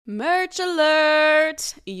Merch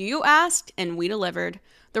alert! You asked and we delivered.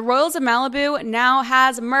 The Royals of Malibu now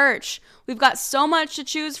has merch. We've got so much to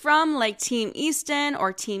choose from, like Team Easton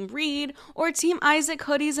or Team Reed or Team Isaac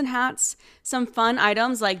hoodies and hats. Some fun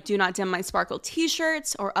items like Do Not Dim My Sparkle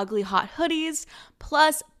t-shirts or Ugly Hot hoodies,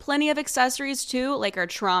 plus plenty of accessories too, like our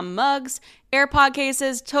Trom mugs, AirPod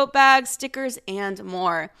cases, tote bags, stickers, and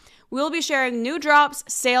more. We'll be sharing new drops,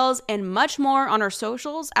 sales, and much more on our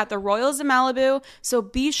socials at the Royals of Malibu, so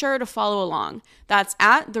be sure to follow along. That's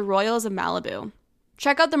at the Royals of Malibu.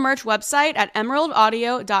 Check out the merch website at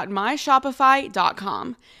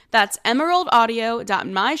emeraldaudio.myshopify.com. That's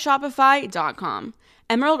emeraldaudio.myshopify.com.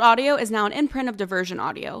 Emerald Audio is now an imprint of Diversion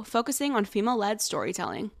Audio, focusing on female-led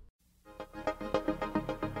storytelling.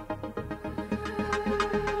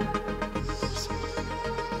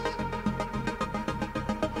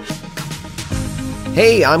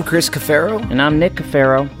 Hey, I'm Chris Cafaro. And I'm Nick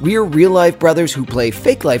Cafaro. We're real-life brothers who play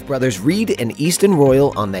fake-life brothers Reed and Easton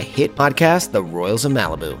Royal on the hit podcast, The Royals of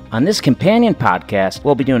Malibu. On this companion podcast,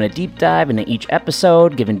 we'll be doing a deep dive into each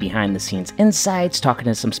episode, giving behind-the-scenes insights, talking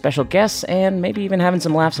to some special guests, and maybe even having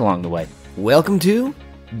some laughs along the way. Welcome to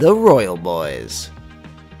The Royal Boys.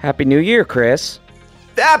 Happy New Year, Chris.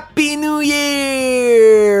 Happy New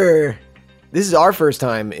Year! This is our first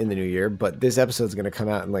time in the new year, but this episode's going to come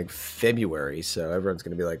out in like February, so everyone's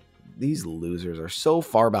going to be like, these losers are so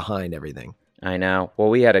far behind everything. I know. Well,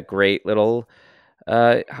 we had a great little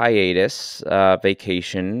hiatus,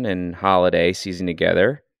 vacation, and holiday season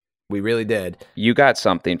together. We really did. You got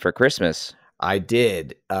something for Christmas. I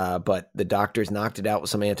did, but the doctors knocked it out with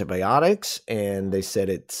some antibiotics, and they said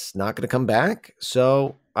it's not going to come back,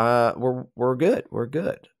 so we're good. We're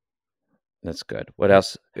good. That's good. What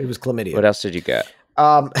else? It was chlamydia. What else did you get?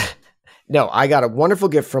 No, I got a wonderful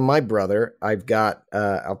gift from my brother. I've got,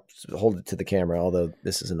 I'll hold it to the camera, although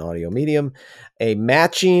this is an audio medium, a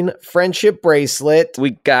matching friendship bracelet.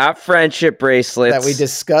 We got friendship bracelets. That we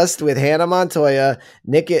discussed with Hannah Montoya.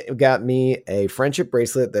 Nick got me a friendship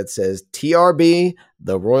bracelet that says TRB,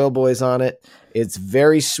 the Royal Boys on it. It's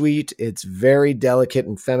very sweet. It's very delicate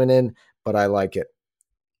and feminine, but I like it.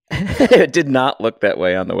 It did not look that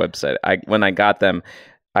way on the website. When I got them,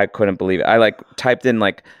 I couldn't believe it. I typed in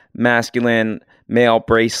masculine male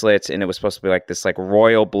bracelets, and it was supposed to be this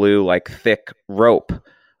royal blue thick rope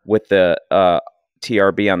with the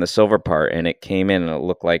TRB on the silver part, and it came in and it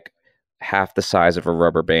looked like half the size of a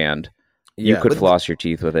rubber band. You could floss your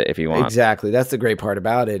teeth with it if you want. Exactly. That's the great part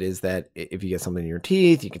about it, is that if you get something in your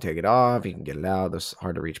teeth, you can take it off, you can get it out. Those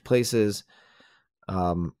hard to reach places.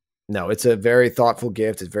 No, it's a very thoughtful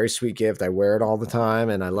gift. It's a very sweet gift. I wear it all the time,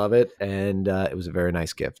 and I love it. And it was a very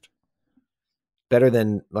nice gift. Better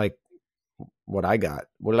than what I got.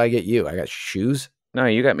 What did I get you? I got shoes. No,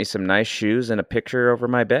 you got me some nice shoes and a picture over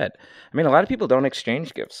my bed. I mean, a lot of people don't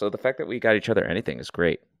exchange gifts, so the fact that we got each other anything is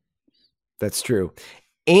great. That's true.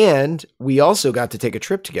 And we also got to take a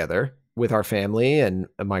trip together with our family and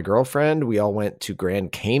my girlfriend. We all went to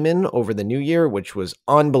Grand Cayman over the New Year, which was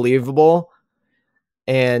unbelievable.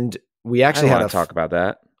 And we actually had to talk about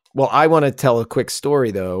that. Well, I want to tell a quick story,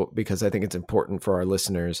 though, because I think it's important for our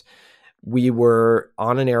listeners. We were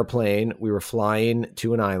on an airplane. We were flying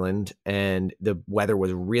to an island, and the weather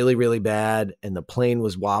was really, really bad, and the plane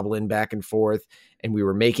was wobbling back and forth, and we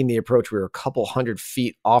were making the approach. We were a couple 100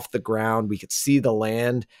 feet off the ground. We could see the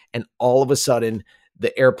land, and all of a sudden,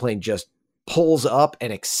 the airplane just pulls up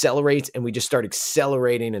and accelerates, and we just start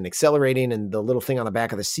accelerating, and the little thing on the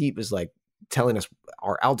back of the seat was telling us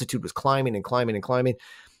our altitude was climbing and climbing and climbing.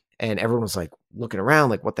 And everyone was looking around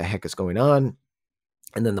what the heck is going on?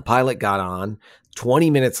 And then the pilot got on 20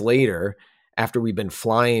 minutes later after we'd been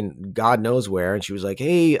flying God knows where. And she was like,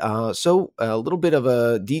 hey, so a little bit of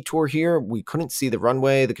a detour here. We couldn't see the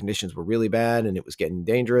runway. The conditions were really bad and it was getting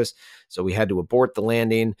dangerous. So we had to abort the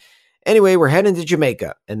landing. Anyway, we're heading to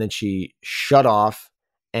Jamaica. And then she shut off,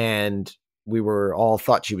 and we were all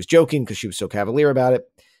thought she was joking because she was so cavalier about it.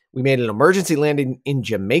 We made an emergency landing in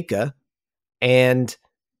Jamaica, and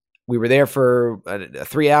we were there for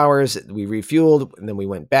 3 hours. We refueled, and then we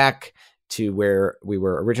went back to where we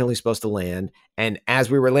were originally supposed to land. And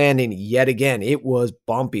as we were landing, yet again, it was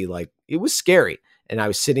bumpy. It was scary. And I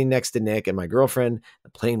was sitting next to Nick and my girlfriend. The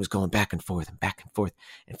plane was going back and forth and back and forth.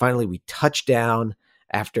 And finally, we touched down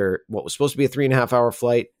after what was supposed to be a 3.5-hour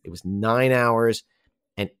flight. It was 9 hours,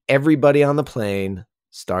 and everybody on the plane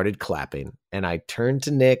started clapping. And I turned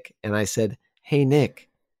to Nick and I said, hey, Nick,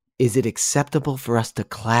 is it acceptable for us to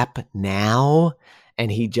clap now?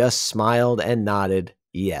 And he just smiled and nodded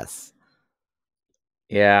yes.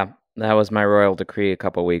 Yeah, that was my royal decree a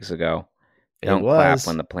couple weeks ago. Don't clap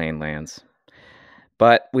when the plane lands.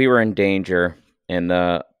 But we were in danger, and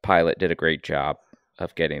the pilot did a great job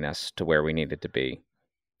of getting us to where we needed to be.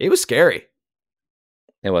 It was scary.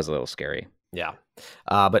 It was a little scary. Yeah.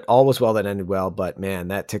 But all was well that ended well. But man,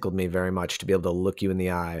 that tickled me very much to be able to look you in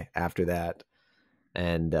the eye after that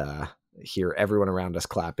and hear everyone around us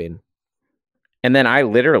clapping. And then I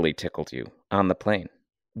literally tickled you on the plane.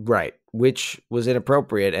 Right. Which was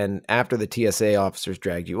inappropriate. And after the TSA officers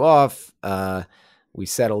dragged you off, we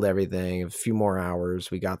settled everything. A few more hours.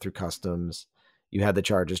 We got through customs. You had the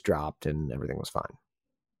charges dropped and everything was fine.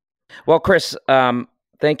 Well, Chris,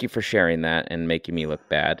 thank you for sharing that and making me look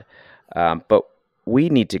bad. But we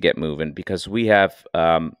need to get moving because we have,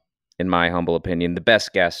 in my humble opinion, the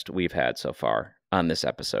best guest we've had so far on this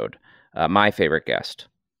episode. My favorite guest.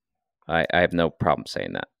 I have no problem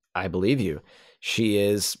saying that. I believe you. She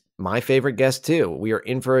is my favorite guest too. We are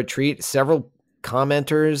in for a treat. Several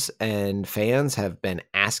commenters and fans have been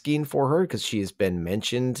asking for her because she has been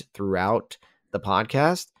mentioned throughout the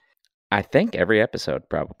podcast. I think every episode,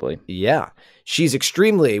 probably. Yeah. She's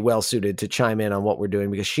extremely well suited to chime in on what we're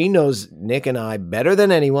doing because she knows Nick and I better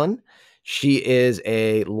than anyone. She is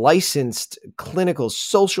a licensed clinical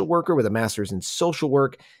social worker with a master's in social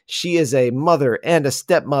work. She is a mother and a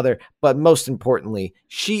stepmother, but most importantly,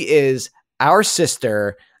 she is our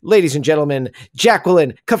sister, ladies and gentlemen,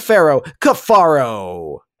 Jacqueline Cafaro.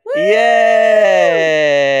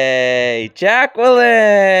 Yay!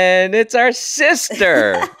 Jacqueline! It's our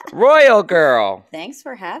sister, Royal Girl. Thanks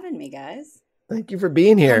for having me, guys. Thank you for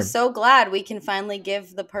being here. I'm so glad we can finally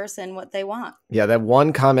give the person what they want. Yeah, that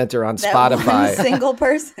one commenter on That Spotify one single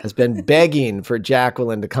person has been begging for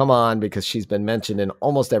Jacqueline to come on because she's been mentioned in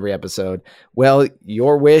almost every episode. Well,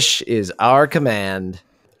 your wish is our command.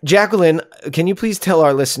 Jacqueline, can you please tell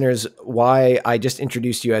our listeners why I just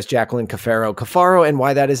introduced you as Jacqueline Cafaro and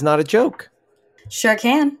why that is not a joke? Sure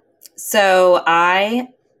can. So my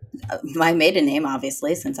maiden name,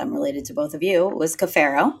 obviously, since I'm related to both of you, was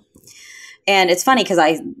Cafaro. And it's funny because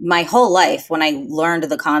my whole life, when I learned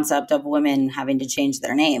the concept of women having to change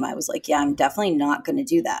their name, I was like, yeah, I'm definitely not going to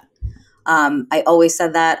do that. I always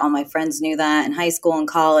said that. All my friends knew that. In high school and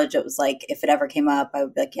college, it was like, if it ever came up, I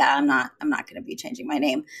would be like, yeah, I'm not going to be changing my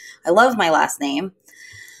name. I love my last name.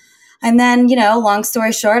 And then, long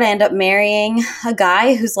story short, I end up marrying a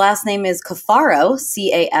guy whose last name is Cafaro,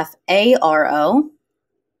 Cafaro.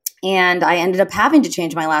 And I ended up having to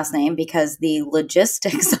change my last name because the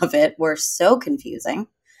logistics of it were so confusing.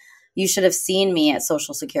 You should have seen me at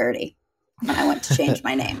Social Security when I went to change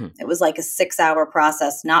my name. It was like a 6-hour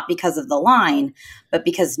process, not because of the line, but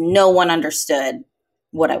because no one understood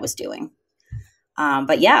what I was doing.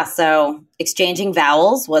 But yeah, so exchanging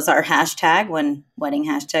vowels was our hashtag when wedding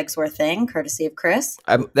hashtags were a thing, courtesy of Chris.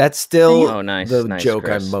 That's still nice, joke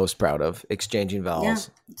Chris. I'm most proud of, exchanging vowels. Yeah,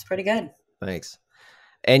 it's pretty good. Thanks.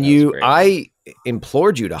 And I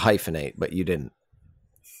implored you to hyphenate, but you didn't.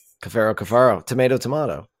 Cafaro,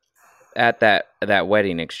 tomato. At that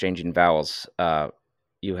wedding, exchanging vowels,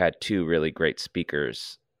 you had 2 really great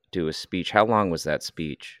speakers do a speech. How long was that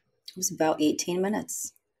speech? It was about 18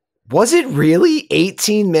 minutes. Was it really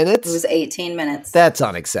 18 minutes? It was 18 minutes. That's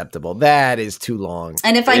unacceptable. That is too long.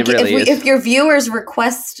 And if your viewers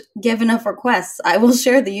give enough requests, I will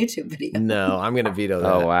share the YouTube video. No, I'm going to veto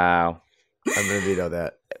that. Oh, wow. I'm going to veto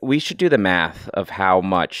that. We should do the math of how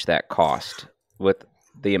much that cost with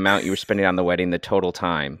the amount you were spending on the wedding, the total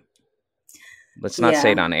time. Let's not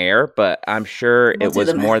say it on air, but I'm sure it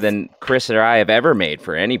was more than Chris or I have ever made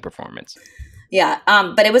for any performance. Yeah,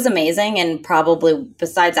 but it was amazing and probably,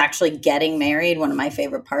 besides actually getting married, one of my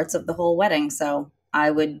favorite parts of the whole wedding. So I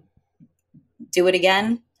would do it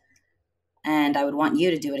again, and I would want you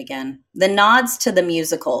to do it again. The nods to the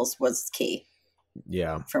musicals was key.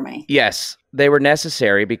 Yeah. For me. Yes, they were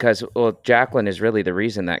necessary because, Jacqueline is really the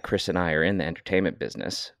reason that Chris and I are in the entertainment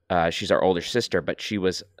business. She's our older sister, but she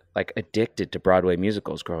was like addicted to Broadway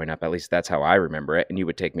musicals growing up. At least that's how I remember it. And you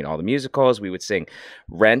would take me to all the musicals. We would sing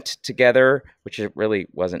Rent together, which really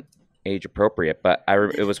wasn't age appropriate, but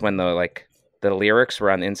it was when the lyrics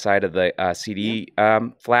were on the inside of the CD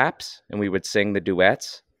flaps, and we would sing the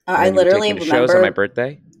duets. I literally remember shows on my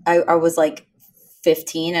birthday. I was like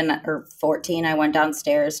 15 or 14. I went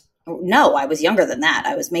downstairs. No, I was younger than that.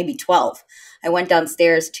 I was maybe 12. I went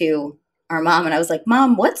downstairs to our mom and I was like,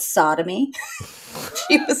 Mom, what's sodomy?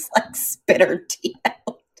 She was like, spit her tea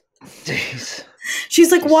out. Jeez.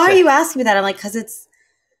 She's like, why are you asking me that? I'm like, because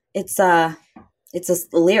it's a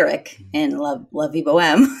lyric in La Vie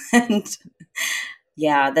Boheme. And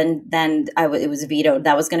yeah, then it was vetoed.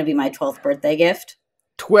 That was going to be my 12th birthday gift.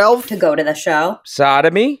 12? To go to the show.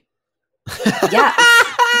 Sodomy? Yeah.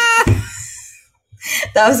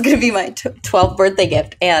 That was going to be my 12th birthday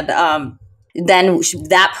gift. And then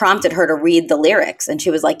that prompted her to read the lyrics. And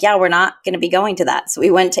she was like, yeah, we're not going to be going to that. So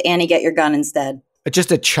we went to Annie, Get Your Gun instead.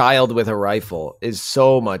 Just a child with a rifle is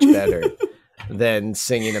so much better than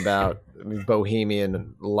singing about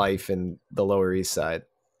bohemian life in the Lower East Side.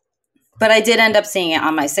 But I did end up seeing it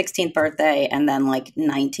on my 16th birthday and then like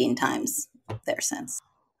 19 times there since.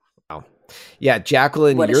 Wow. Yeah,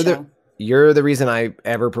 Jacqueline, What a show. you're the reason I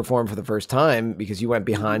ever performed for the first time, because you went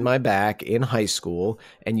behind my back in high school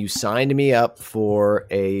and you signed me up for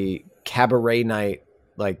a cabaret night,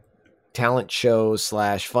 like talent show /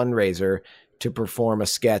 fundraiser, to perform a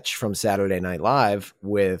sketch from Saturday Night Live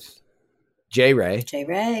with Jay Ray. Jay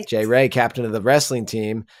Ray. Jay Ray, captain of the wrestling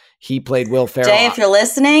team. He played Will Ferrell. Jay, if you're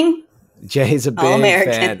listening, Jay's a big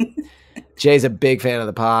All-American. fan. Jay's a big fan of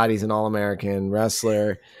the pod. He's an All-American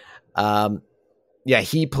wrestler. Yeah,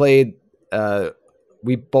 he played,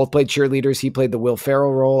 we both played cheerleaders. He played the Will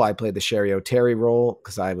Ferrell role. I played the Sherry O'Terry role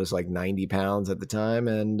because I was like 90 pounds at the time,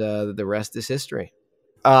 and the rest is history.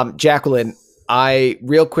 Jacqueline, I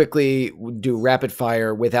real quickly do rapid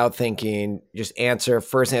fire without thinking. Just answer.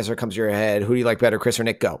 First answer comes to your head. Who do you like better, Chris or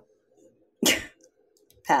Nick? Go.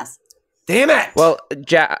 Pass. Damn it. Well,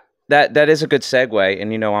 that is a good segue,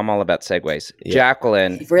 and I'm all about segues. Yeah.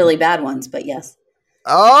 Jacqueline, Really bad ones, but yes.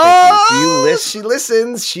 Oh, do you listen? She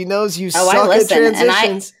listens. She knows you Oh, I suck at listen, and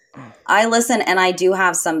transitions. I listen, and I do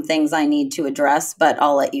have some things I need to address, but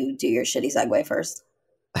I'll let you do your shitty segue first.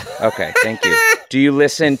 Okay, thank you. Do you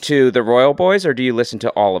listen to the Royal Boys, or do you listen to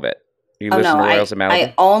all of it? Do you listen to Royals of Malibu?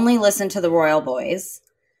 I only listen to the Royal Boys.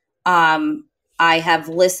 I have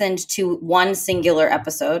listened to one singular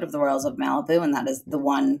episode of the Royals of Malibu, and that is the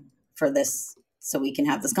one for this, so we can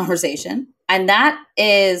have this conversation. And that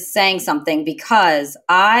is saying something, because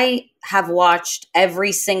I have watched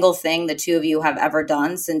every single thing the two of you have ever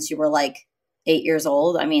done since you were like 8 years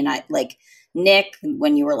old. I mean, like Nick,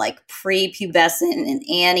 when you were like pre-pubescent, and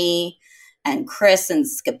Annie and Chris and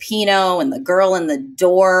Scapino and the girl in the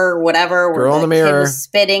door, whatever, Girl in the kid mirror. was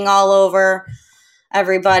spitting all over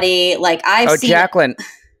everybody. Like I've seen. Jacqueline,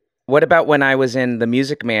 what about when I was in The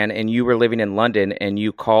Music Man and you were living in London and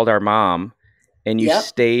you called our mom and you Yep.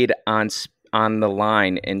 stayed on the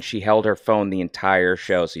line and she held her phone the entire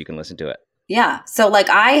show so you can listen to it? Yeah. So like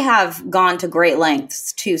I have gone to great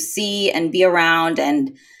lengths to see and be around,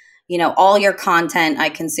 and all your content I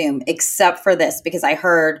consume, except for this, because I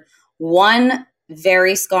heard one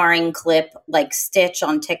very scarring clip like Stitch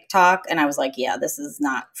on TikTok, and I was like, yeah, this is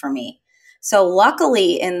not for me. So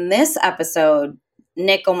luckily in this episode,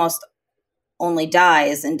 Nick almost only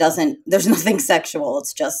dies and there's nothing sexual.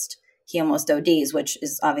 It's just he almost ODs, which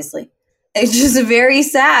is obviously, it's just very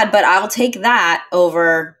sad, but I'll take that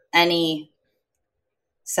over any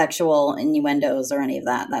sexual innuendos or any of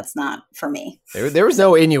that. That's not for me. There was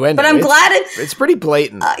no innuendo. But I'm glad it's pretty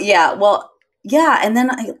blatant. yeah. Well, yeah. And then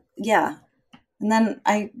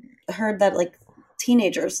I heard that like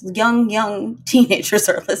teenagers, young teenagers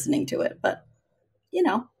are listening to it, but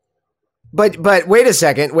But wait a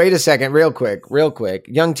second, real quick.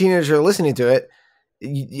 Young teenagers are listening to it.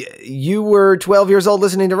 You were 12 years old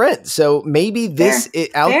listening to Rent, so maybe this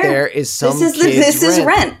out there is some. This is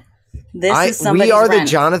Rent. This is somebody's We are Rent. the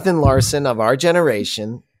Jonathan Larson of our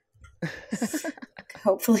generation.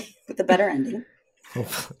 Hopefully with a better ending.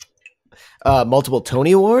 Multiple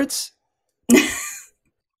Tony Awards.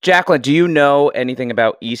 Jacqueline, do you know anything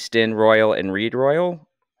about Easton Royal and Reed Royal?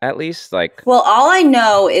 At least, like, Well, all I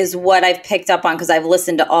know is what I've picked up on because I've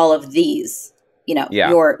listened to all of these.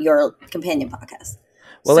 Your companion podcast.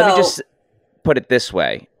 well, let me just put it this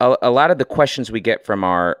way: a lot of the questions we get from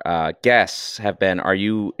our guests have been, "Are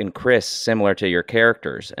you and Chris similar to your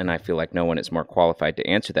characters?" And I feel like no one is more qualified to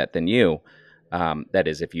answer that than you. That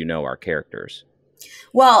is, if you know our characters.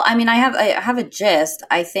 Well, I mean, I have a gist.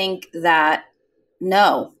 I think that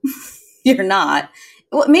no, you're not.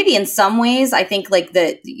 Well, maybe in some ways, I think like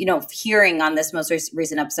hearing on this most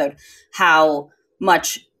recent episode how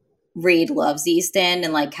much Reed loves Easton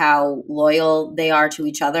and like how loyal they are to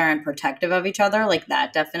each other and protective of each other, like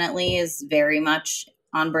that definitely is very much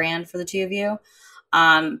on brand for the two of you.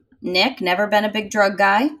 Nick, never been a big drug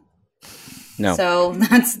guy. No. So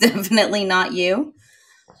that's definitely not you.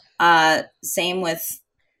 Same with,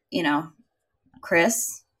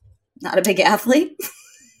 Chris, not a big athlete.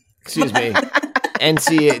 Excuse me.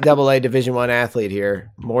 NCAA Division I athlete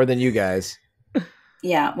here, more than you guys.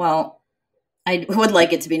 Yeah, well, I would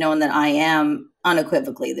like it to be known that I am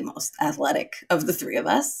unequivocally the most athletic of the three of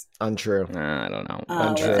us. Untrue. I don't know.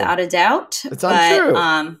 Untrue. Without a doubt. It's untrue.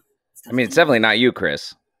 I mean, it's definitely not you,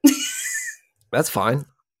 Chris. That's fine.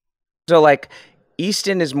 So, like,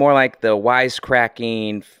 Easton is more like the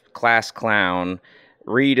wisecracking class clown.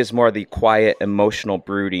 Reed is more the quiet, emotional,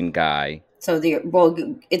 brooding guy. So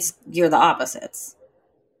you're the opposites.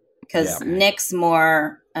 Because Nick's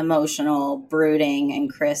more emotional, brooding, and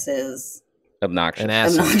Chris is Obnoxious. An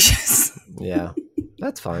asshole. obnoxious. Yeah,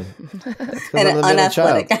 that's fine. That's 'cause And I'm an the middle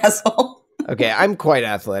unathletic child. asshole. Okay, I'm quite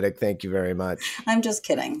athletic. Thank you very much. I'm just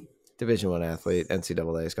kidding. Division I athlete,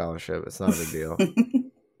 NCAA scholarship. It's not a big deal.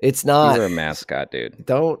 It's You not. were a mascot, dude.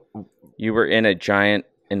 Don't. You were in a giant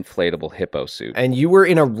inflatable hippo suit. And you were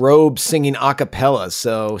in a robe singing a cappella,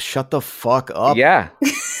 so shut the fuck up. Yeah.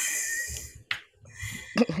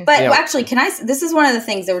 But Yeah. actually, this is one of the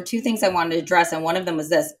things, there were two things I wanted to address, and one of them was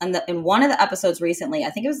this. In one of the episodes recently, I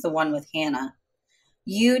think it was the one with Hannah,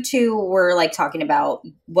 you two were like talking about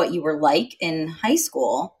what you were like in high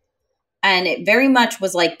school. And it very much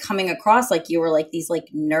was like coming across like you were like these like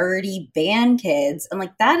nerdy band kids. And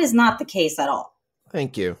like, that is not the case at all.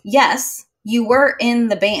 Thank you. Yes, you were in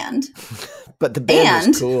the band, But the band was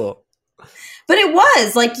And- cool. but it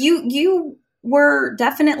was like you were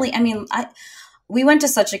definitely, we went to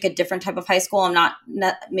such like a different type of high school. I'm not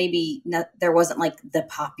there wasn't like the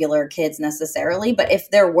popular kids necessarily, but if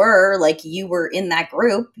there were, like, you were in that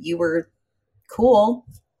group, you were cool.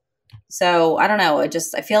 So I don't know.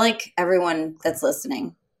 I feel like everyone that's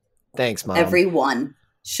listening, Thanks, Mom. everyone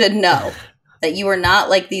should know that you were not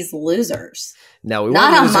like these losers. No, we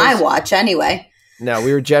Not weren't on my losers. watch anyway. No,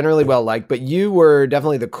 we were generally well liked, but you were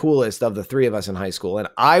definitely the coolest of the three of us in high school. And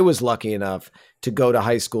I was lucky enough to go to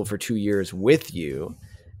high school for 2 years with you.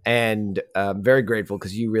 And I'm very grateful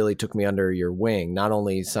because you really took me under your wing, not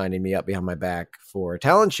only signing me up behind my back for a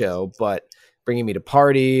talent show, but bringing me to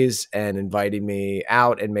parties and inviting me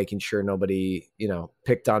out and making sure nobody,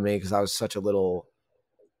 picked on me because I was such a little.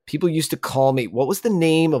 People used to call me, what was the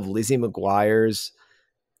name of Lizzie McGuire's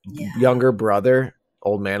younger brother?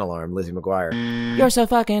 Old man alarm, Lizzie McGuire. You're so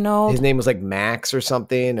fucking old. His name was like Max or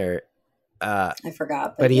something, or I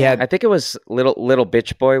forgot. but he yeah. had I think it was little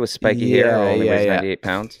bitch boy with spiky hair who only weighs 98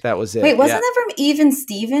 pounds. that was it. Wait, wasn't yeah. that from Even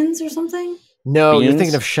Stevens or something? No, you're Beans?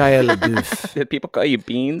 thinking of Shia LaBeouf. Did people call you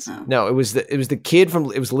Beans? Oh. No, it was the kid from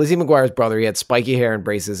Lizzie McGuire's brother. He had spiky hair and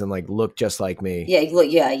braces and like looked just like me. Yeah, you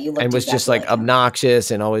looked and was just exactly like him. obnoxious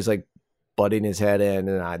and always like butting his head in,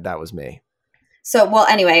 and that was me. So, well,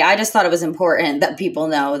 anyway, I just thought it was important that people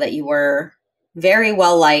know that you were very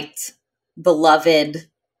well liked, beloved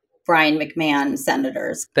Brian McMahon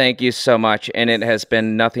senators. Thank you so much. And it has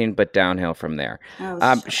been nothing but downhill from there.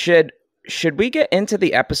 Oh, Should we get into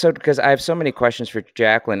the episode? Because I have so many questions for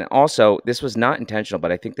Jacqueline. Also, this was not intentional,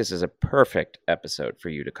 but I think this is a perfect episode for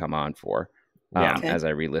you to come on for Okay. as I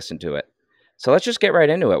re-listen to it. So let's just get right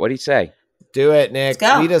into it. What do you say? Do it, Nick.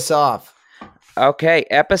 Let's go. Lead us off. Okay,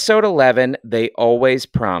 episode 11, They Always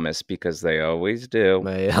Promise, because they always do.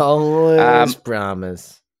 I always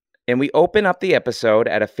promise. And we open up the episode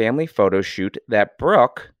at a family photo shoot that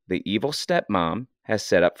Brooke, the evil stepmom, has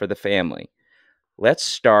set up for the family. Let's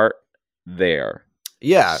start there.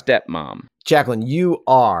 Yeah, Stepmom. Jacqueline, you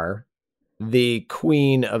are the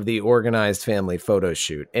queen of the organized family photo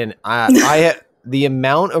shoot, and I the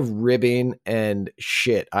amount of ribbing and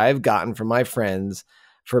shit I've gotten from my friends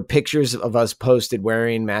for pictures of us posted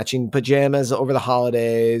wearing matching pajamas over the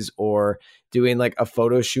holidays or doing like a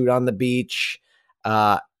photo shoot on the beach.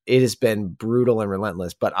 It has been brutal and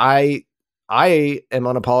relentless, but I am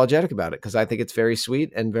unapologetic about it because I think it's very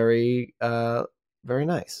sweet and very, very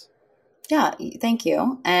nice. Yeah, thank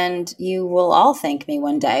you. And you will all thank me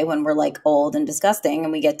one day when we're like old and disgusting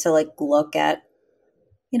and we get to like look at,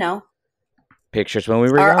 Pictures when we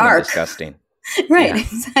were Our young and arc. disgusting. right, Yeah.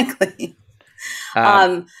 exactly.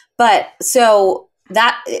 But so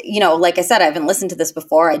that, like I said, I haven't listened to this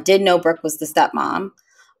before. I did know Brooke was the stepmom.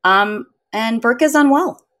 And Brooke is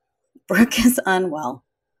unwell. Brooke is unwell.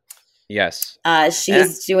 Yes.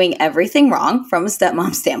 She's doing everything wrong from a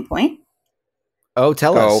stepmom standpoint. Oh,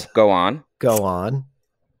 tell us. Go on. Go on.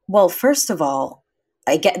 Well, first of all,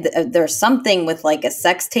 I get there's something with like a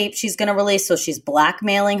sex tape she's going to release. So she's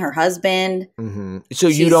blackmailing her husband. Mm-hmm. So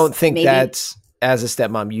you She's don't think maybe- that's, as a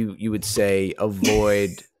stepmom, you would say avoid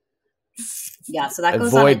Yeah. So that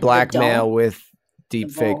goes on. avoid blackmail with deep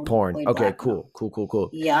Avoid- fake porn. avoid Okay, blackmail. cool.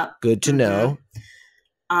 Yeah. Good to know.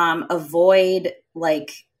 Avoid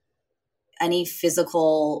like any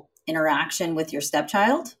physical interaction with your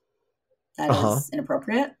stepchild. That is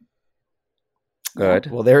inappropriate. Good.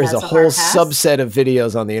 Well, there is That's a a whole hard pass. subset of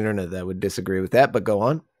videos on the internet that would disagree with that, but go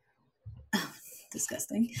on.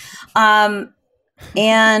 Disgusting.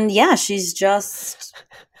 And yeah, she's just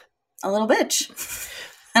a little bitch.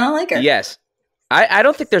 I don't like her. Yes. I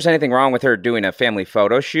don't think there's anything wrong with her doing a family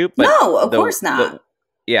photo shoot. But No, of course not.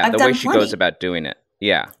 the way I've done she plenty. goes about doing it.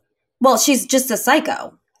 Yeah. Well, she's just a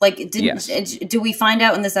psycho. Like, Yes. do we find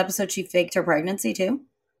out in this episode she faked her pregnancy too?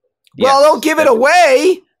 Well, don't give it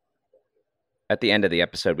away. At the end of the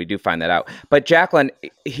episode, we do find that out. But Jacqueline,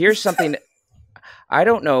 here's something. I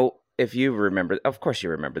don't know if you remember. Of course you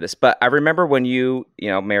remember this. But I remember when you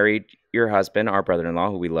married your husband, our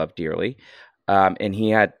brother-in-law, who we love dearly, and he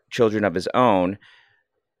had children of his own.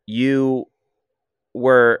 You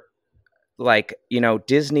were like,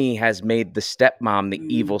 Disney has made the stepmom the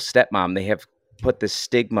evil stepmom. They have put this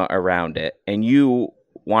stigma around it, and you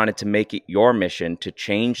wanted to make it your mission to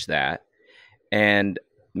change that and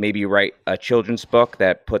maybe write a children's book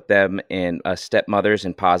that put them in stepmothers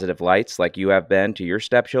in positive lights like you have been to your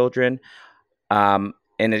stepchildren. And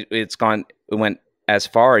it went as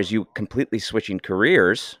far as you completely switching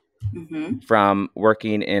careers from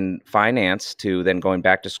working in finance to then going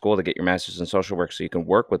back to school to get your master's in social work so you can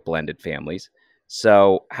work with blended families.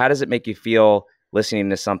 So how does it make you feel listening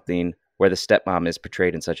to something where the stepmom is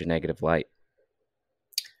portrayed in such a negative light?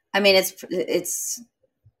 I mean, it's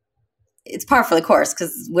par for the course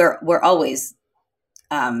because we're always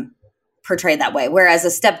portrayed that way. Whereas a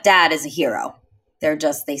stepdad is a hero. They're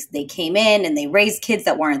just they came in and they raised kids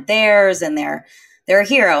that weren't theirs, and they're a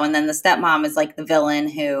hero. And then the stepmom is like the villain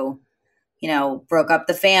who, broke up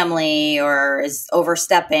the family or is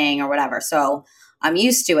overstepping or whatever. So I'm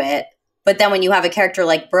used to it. But then when you have a character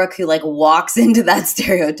like Brooke who like walks into that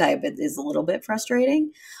stereotype, it is a little bit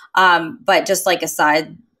frustrating. But just like a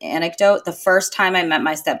side anecdote, the first time I met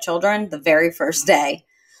my stepchildren, the very first day,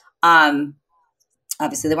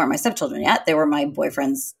 obviously they weren't my stepchildren yet. They were my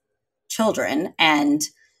boyfriend's children. And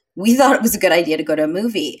we thought it was a good idea to go to a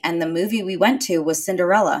movie. And the movie we went to was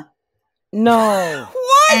Cinderella. No.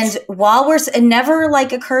 What? And it never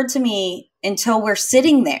like occurred to me until we're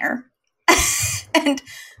sitting there and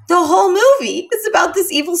the whole movie is about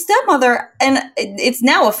this evil stepmother. And it's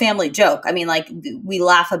now a family joke. I mean, like we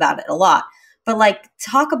laugh about it a lot, but like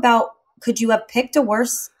talk about, could you have picked a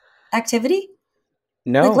worse activity?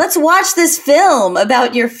 No. Like, let's watch this film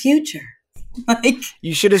about your future. Like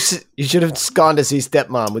You should have gone to see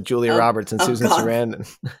Stepmom with Julia Roberts and Susan God.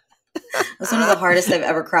 Sarandon. That's one of the hardest I've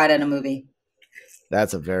ever cried in a movie.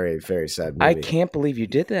 That's a very, very sad movie. I can't believe you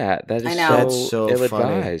did that. That is I know. That's so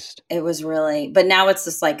ill-advised. It was really, but now it's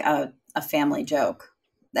just like a family joke.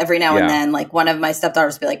 Every now and Yeah. then, like one of my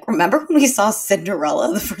stepdaughters will be like, remember when we saw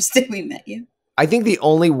Cinderella the first day we met you? I think the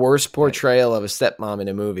only worst portrayal of a stepmom in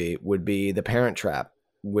a movie would be The Parent Trap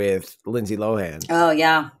with Lindsay Lohan. Oh,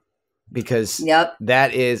 yeah. Because Yep.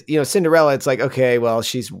 that is, Cinderella, it's like, okay, well,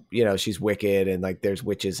 she's wicked and like there's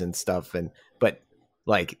witches and stuff. But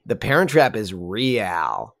like The Parent Trap is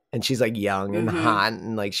real. And she's like young and hot.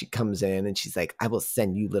 And like she comes in and she's like, I will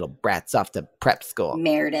send you little brats off to prep school.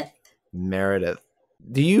 Meredith.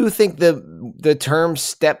 Do you think the term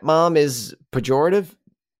stepmom is pejorative?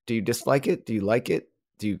 Do you dislike it? Do you like it?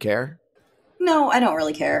 Do you care? No, I don't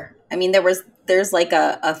really care. I mean, there's like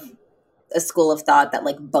a school of thought that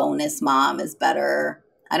like bonus mom is better.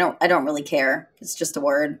 I don't really care. It's just a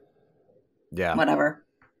word. Yeah. Whatever.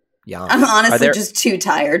 Yeah. I'm honestly just too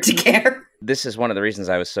tired to care. This is one of the reasons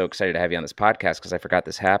I was so excited to have you on this podcast because I forgot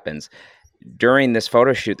this happens. During this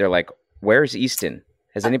photo shoot, they're like, where's Easton?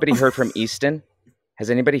 Has anybody heard from Easton? Has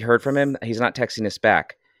anybody heard from him? He's not texting us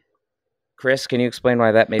back. Chris, can you explain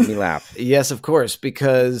why that made me laugh? Yes, of course.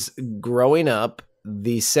 Because growing up,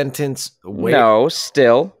 the sentence...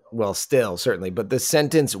 Still, certainly. But the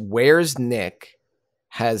sentence, where's Nick,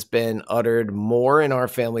 has been uttered more in our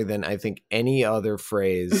family than I think any other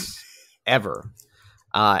phrase ever.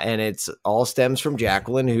 And it's all stems from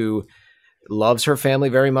Jacqueline, who loves her family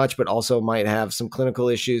very much, but also might have some clinical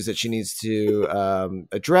issues that she needs to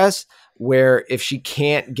address, where if she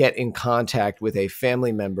can't get in contact with a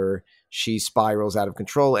family member, she spirals out of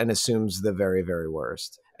control and assumes the very, very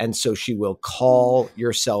worst. And so she will call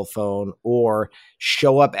your cell phone or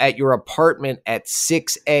show up at your apartment at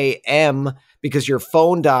 6 a.m. because your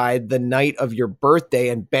phone died the night of your birthday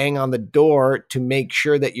and bang on the door to make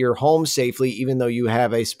sure that you're home safely, even though you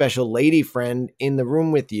have a special lady friend in the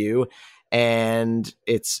room with you. And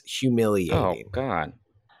it's humiliating. oh God.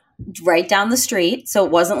 Right down the street. So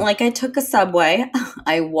it wasn't like I took a subway.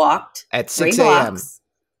 I walked At 3 6 a.m. blocks.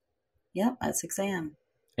 Yep, at 6 a.m.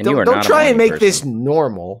 And you are Don't not a try and morning make this person.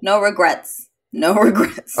 normal. No regrets. No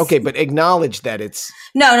regrets. Okay, but acknowledge that it's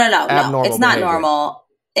No. abnormal It's not behavior. normal.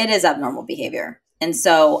 It is abnormal behavior. And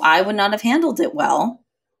so I would not have handled it well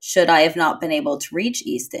should I have not been able to reach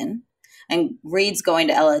Easton. And Reed's going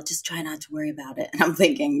to Ella, just try not to worry about it. And I'm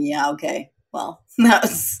thinking, yeah, okay. Well,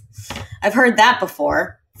 I've heard that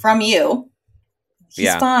before from you.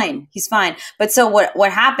 He's fine. He's fine. But so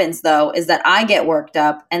what happens though is that I get worked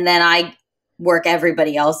up and then I work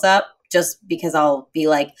everybody else up just because I'll be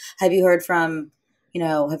like, have you heard from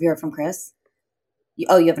Chris?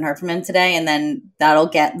 Oh, you haven't heard from him today? And then that'll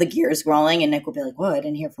get the gears rolling and Nick will be like, whoa, I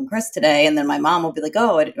didn't hear from Chris today. And then my mom will be like,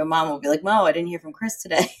 my mom will be like, Mo, I didn't hear from Chris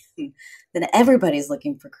today. Then everybody's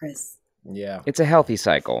looking for Chris. Yeah. It's a healthy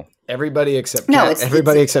cycle. Everybody except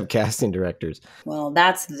except casting directors. Well,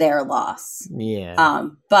 that's their loss. Yeah.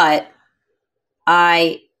 But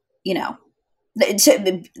I,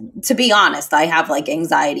 to be honest, I have like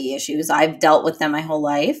anxiety issues. I've dealt with them my whole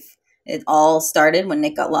life. It all started when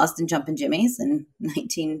Nick got lost in Jumpin' Jimmy's in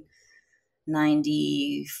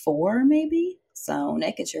 1994, maybe. So,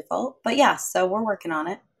 Nick, it's your fault. But yeah, so we're working on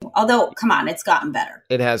it. Although, come on, it's gotten better.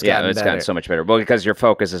 It has gotten better. Yeah, it's gotten so much better. Well, because your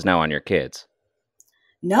focus is now on your kids.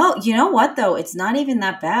 No, you know what, though? It's not even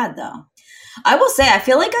that bad, though. I will say, I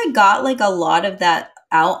feel like I got like a lot of that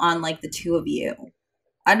out on like the two of you.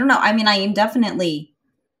 I don't know. I mean, I am definitely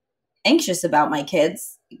anxious about my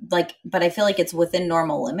kids. But I feel like it's within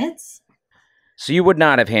normal limits. So you would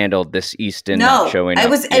not have handled this Easton not showing up.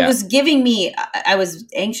 It was giving me. I was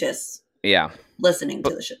anxious. Yeah, listening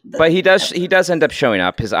to the show. But he does end up showing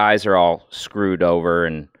up. His eyes are all screwed over,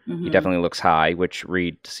 and he definitely looks high, which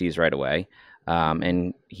Reed sees right away.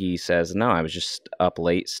 And he says, "No, I was just up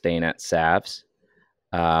late, staying at Sav's."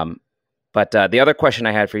 But the other question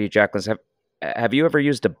I had for you, Jacqueline, is have you ever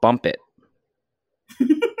used a Bump It?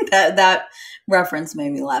 That reference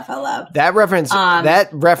made me laugh out loud. That reference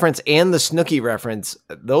and the Snooki reference,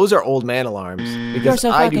 those are old man alarms because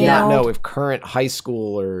I do not know if current high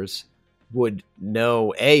schoolers would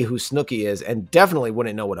know who Snooki is and definitely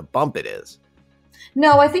wouldn't know what a Bump It is.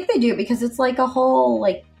 No, I think they do because it's like a whole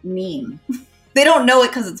like meme. They don't know it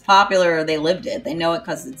because it's popular or they lived it. They know it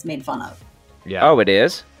because it's made fun of. Yeah. Oh, it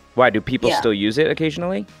is? Why, do people still use it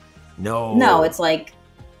occasionally? No, it's like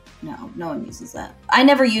no one uses that. I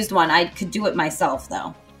never used one. I could do it myself,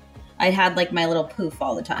 though. I had, like, my little poof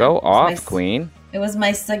all the time. Go off, queen. It was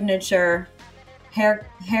my signature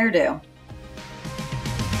hairdo.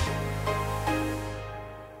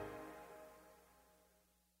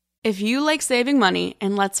 If you like saving money,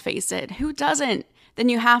 and let's face it, who doesn't? Then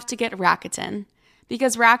you have to get Rakuten.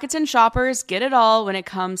 Because Rakuten shoppers get it all when it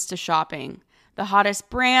comes to shopping. The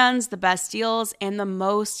hottest brands, the best deals, and the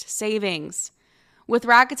most savings. With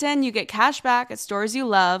Rakuten, you get cash back at stores you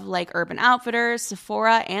love like Urban Outfitters,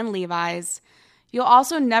 Sephora, and Levi's. You'll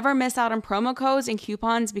also never miss out on promo codes and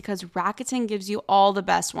coupons because Rakuten gives you all the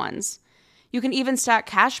best ones. You can even stack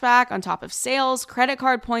cash back on top of sales, credit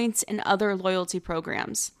card points, and other loyalty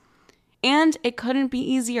programs. And it couldn't be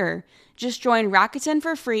easier. Just join Rakuten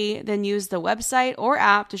for free, then use the website or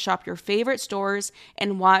app to shop your favorite stores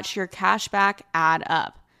and watch your cash back add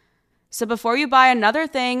up. So before you buy another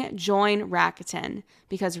thing, join Rakuten,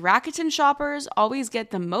 because Rakuten shoppers always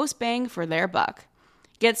get the most bang for their buck.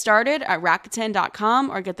 Get started at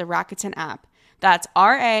Rakuten.com or get the Rakuten app. That's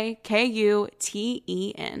Rakuten.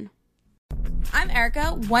 I'm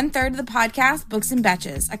Erica, 1/3 of the podcast Books and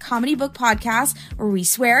Betches, a comedy book podcast where we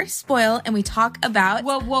swear, spoil, and we talk about...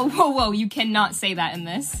 Whoa, you cannot say that in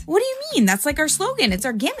this. What do you mean? That's like our slogan. It's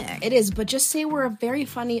our gimmick. It is, but just say we're a very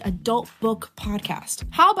funny adult book podcast.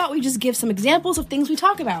 How about we just give some examples of things we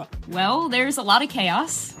talk about? Well, there's a lot of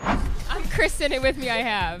chaos. I'm Kristen, and with me I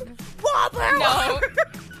have... Wobbler! No.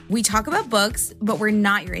 We talk about books, but we're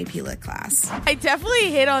not your AP Lit class. I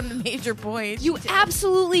definitely hit on the major points. You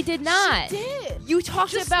absolutely did not. She did. You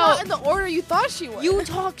talked just about... not in the order you thought she would. You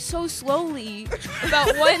talked so slowly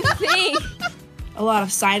about one thing. A lot of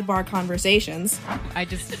sidebar conversations. I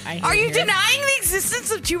Are you denying the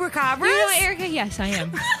existence of chupacabras? You know what, Erica? Yes, I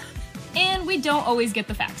am. And we don't always get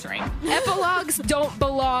the facts right. Epilogues don't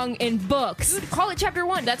belong in books. Dude, call it chapter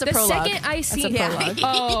 1. That's a the prologue. The second I see... That's a prologue.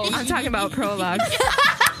 Oh, I'm talking about prologue.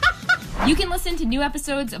 You can listen to new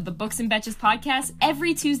episodes of the Books and Betches podcast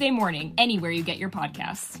every Tuesday morning, anywhere you get your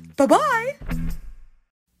podcasts. Bye-bye.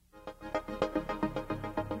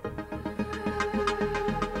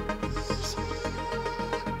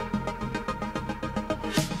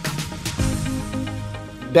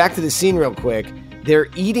 Back to the scene real quick. They're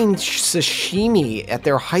eating sashimi at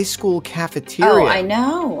their high school cafeteria. Oh, I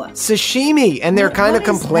know. Sashimi, and they're kind of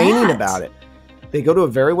what is complaining that? about it. They go to a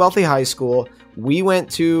very wealthy high school. We went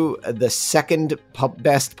to the second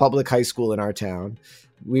best public high school in our town.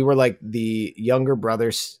 We were like the younger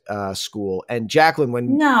brother's school. And Jacqueline,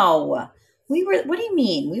 when No. We were, what do you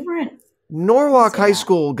mean? We weren't. Norwalk High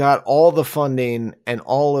School got all the funding and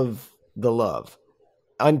all of the love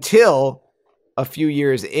until a few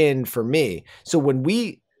years in for me. So when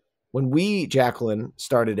we Jacqueline,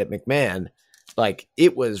 started at McMahon, Like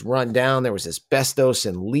it was run down. There was asbestos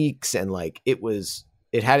and leaks, and like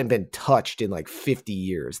it hadn't been touched in like 50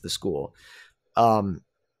 years, the school.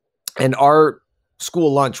 And our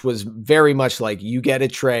school lunch was very much like you get a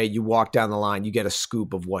tray, you walk down the line, you get a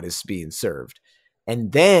scoop of what is being served.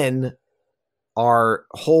 And then our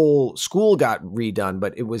whole school got redone,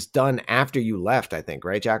 but it was done after you left, I think,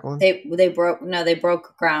 right, Jacqueline? They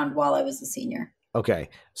broke ground while I was a senior. Okay.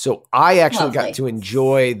 So I actually Lovely. got to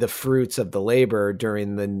enjoy the fruits of the labor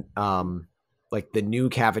during the like the new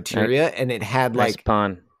cafeteria, and it had Nice like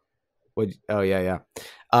pun. oh yeah.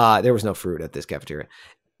 There was no fruit at this cafeteria.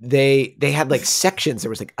 They had like sections. There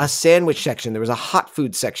was like a sandwich section. There was a hot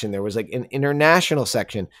food section. There was like an international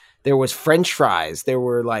section. There was French fries. There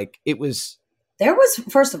were like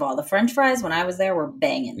First of all, the French fries when I was there were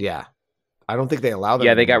banging. Yeah. I don't think they allow them.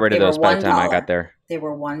 Yeah, they got rid of They those were by the time I $1. got there. They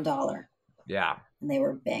were $1, Yeah. and they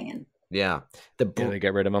were banging. Yeah. Yeah, they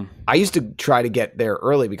got rid of them. I used to try to get there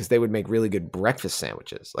early because they would make really good breakfast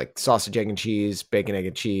sandwiches, like sausage, egg, and cheese, bacon, egg,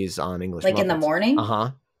 and cheese on English Like in the muffins. morning?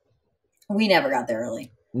 Uh-huh. We never got there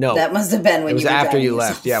early. No. That must have been when it was you were after driving you yourself.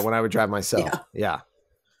 left. Yeah, when I would drive myself. Yeah.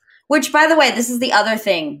 Which, by the way, this is the other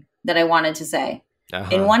thing that I wanted to say. Uh-huh.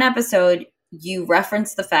 In one episode, you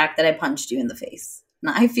referenced the fact that I punched you in the face.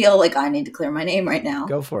 And I feel like I need to clear my name right now.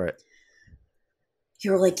 Go for it.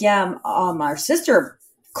 You were like, yeah, our sister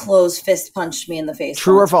closed fist punched me in the face.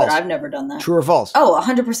 True or once, false? But I've never done that. True or false? Oh,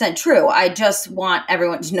 100% true. I just want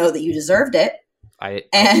everyone to know that you deserved it.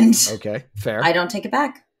 Okay, fair. I don't take it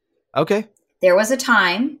back. Okay. There was a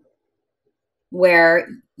time where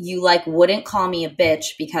you like wouldn't call me a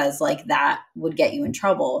bitch because like that would get you in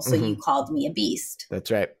trouble. So you called me a beast That's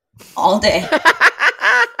right. all day,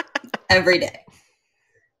 every day.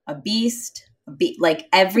 A beast, like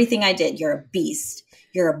everything I did. You're a beast.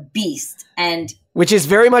 You're a beast. And Which is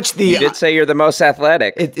very much You did say you're the most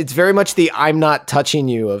athletic. it's very much the I'm not touching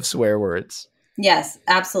you of swear words. yes,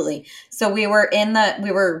 absolutely. So we were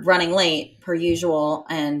running late per usual,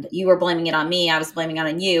 and you were blaming it on me. I was blaming it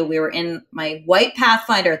on you. We were in my white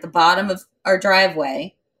Pathfinder at the bottom of our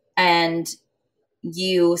driveway, and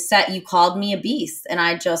you called me a beast, and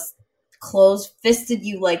I just closed fisted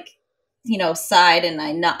you like, side, and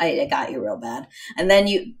I got you real bad. And then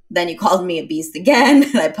you called me a beast again,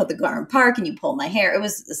 and I put the car in park, and you pulled my hair. It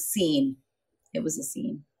was a scene.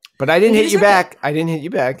 But I didn't You hit you deserve back. I didn't hit you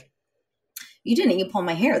back. You didn't. You pulled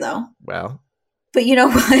my hair though. Well, But you know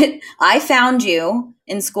what? I found you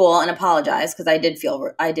in school and apologized because I did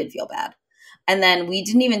feel bad. And then we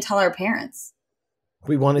didn't even tell our parents.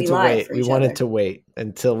 we wanted We to lied wait. for We each wanted other. to wait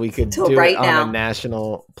until we could Till do right it on now. a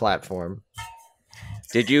national platform.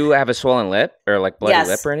 Did you have a swollen lip or like bloody Yes.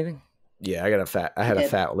 lip or anything? Yeah, I had a did.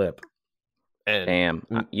 fat lip. And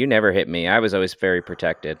Damn, you never hit me. I was always very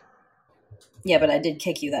protected. Yeah, but I did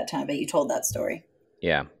kick you that time. But you told that story.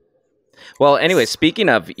 Yeah. Well, anyway, speaking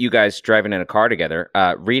of you guys driving in a car together,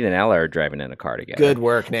 Reed and Ella are driving in a car together. Good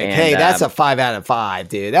work, Nick. And, hey, that's a 5 out of 5,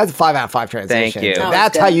 dude. That's a 5 out of 5 transition. Thank you. Dude. Oh,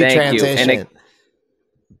 That's good. how you Thank you. transition. And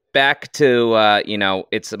back to,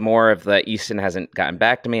 it's more of the Easton hasn't gotten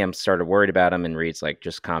back to me. I'm sort of worried about him, and Reed's like,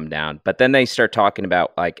 just calm down. But then they start talking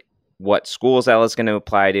about like what schools Ella's going to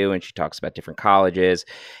apply to, and she talks about different colleges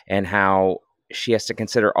and how she has to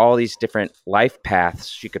consider all these different life paths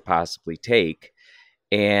she could possibly take.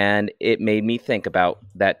 And it made me think about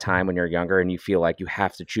that time when you're younger and you feel like you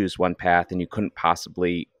have to choose one path and you couldn't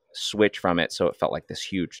possibly switch from it. So it felt like this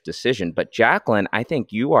huge decision. But Jacqueline, I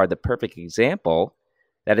think you are the perfect example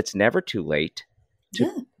that it's never too late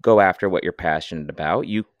to go after what you're passionate about.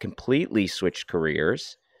 You completely switched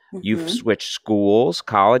careers. You've switched schools,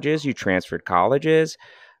 colleges. You transferred colleges.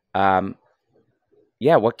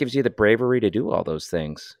 What gives you the bravery to do all those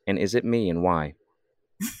things? And is it me, and why?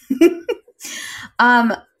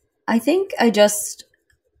 I think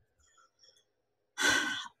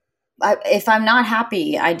if I'm not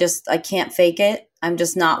happy, I can't fake it. I'm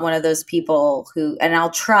just not one of those people who, and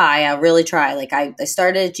I'll really try. Like I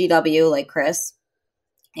started at GW like Chris.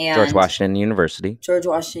 And George Washington University.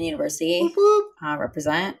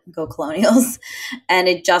 Represent, go Colonials. And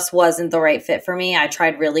it just wasn't the right fit for me. I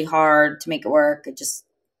tried really hard to make it work. It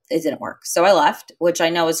didn't work. So I left, which I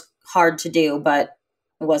know is hard to do, but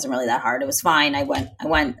it wasn't really that hard. It was fine. I went,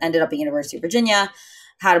 ended up at University of Virginia,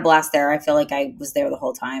 had a blast there. I feel like I was there the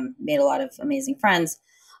whole time, made a lot of amazing friends.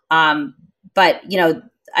 But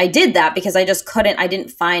I did that because I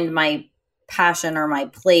didn't find my passion or my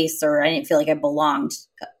place, or I didn't feel like I belonged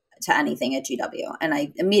to anything at GW. And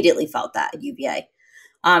I immediately felt that at UVA.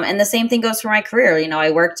 And the same thing goes for my career.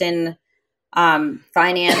 I worked in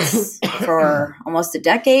finance for almost a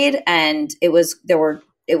decade, and it was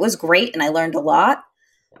great, and I learned a lot.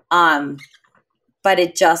 but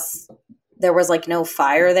there was like no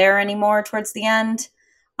fire there anymore towards the end.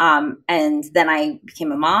 And then I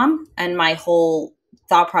became a mom, and my whole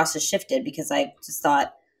thought process shifted, because I just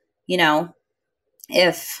thought,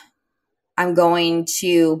 if I'm going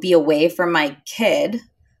to be away from my kid,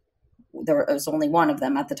 there was only one of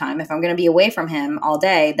them at the time. If I'm going to be away from him all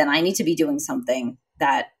day, then I need to be doing something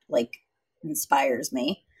that like inspires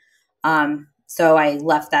me. So I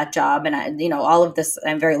left that job, and all of this,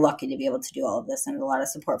 I'm very lucky to be able to do all of this, and a lot of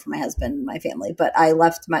support from my husband and my family. But I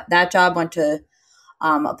left that job, went to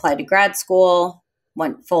apply to grad school,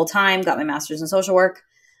 went full time, got my master's in social work.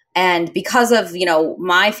 And because of,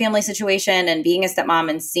 my family situation and being a stepmom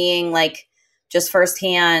and seeing like just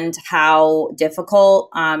firsthand how difficult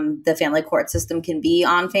the family court system can be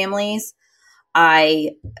on families,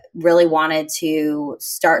 I really wanted to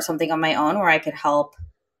start something on my own where I could help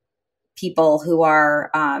people who are,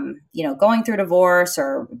 going through divorce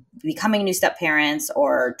or becoming new step parents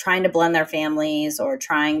or trying to blend their families or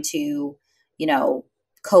trying to,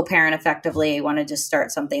 co-parent effectively. I wanted to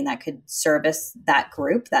start something that could service that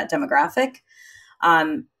group, that demographic.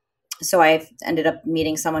 So I ended up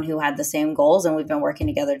meeting someone who had the same goals, and we've been working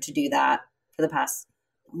together to do that for the past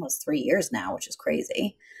almost 3 years now, which is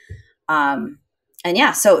crazy. So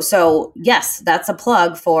yes, that's a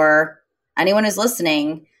plug for anyone who's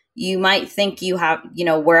listening. You might think you have,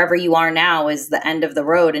 wherever you are now is the end of the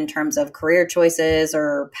road in terms of career choices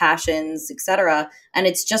or passions, etc. And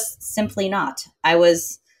it's just simply not. I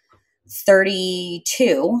was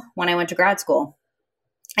 32 when I went to grad school.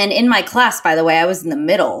 And in my class, by the way, I was in the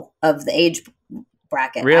middle of the age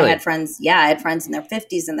bracket. Really? I had friends in their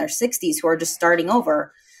 50s and their 60s who are just starting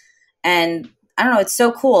over. And I don't know, it's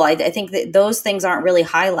so cool. I think that those things aren't really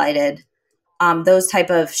highlighted. Those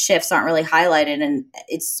type of shifts aren't really highlighted, and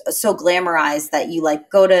it's so glamorized that you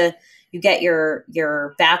you get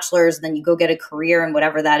your bachelor's, and then you go get a career in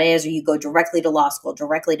whatever that is, or you go directly to law school,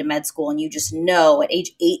 directly to med school, and you just know at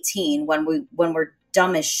age 18 when we're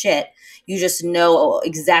dumb as shit, you just know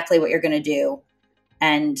exactly what you're going to do,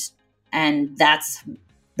 and that's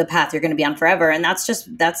the path you're going to be on forever, and it's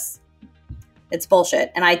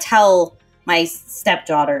bullshit. And I tell my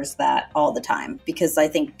stepdaughters that all the time, because I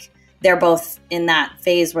think they're both in that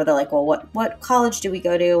phase where they're like, well, what college do we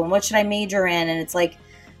go to? And what should I major in? And it's like,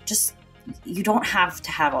 just, you don't have to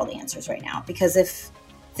have all the answers right now, because if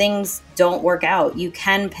things don't work out, you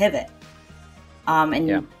can pivot.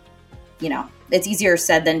 It's easier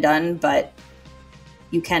said than done, but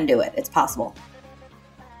you can do it. It's possible.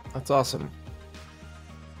 That's awesome.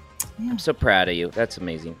 Yeah. I'm so proud of you. That's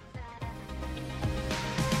amazing.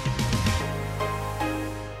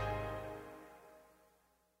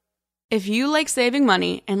 If you like saving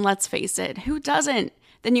money, and let's face it, who doesn't?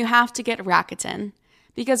 Then you have to get Rakuten.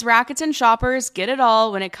 Because Rakuten shoppers get it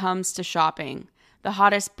all when it comes to shopping. The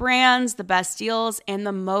hottest brands, the best deals, and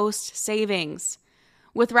the most savings.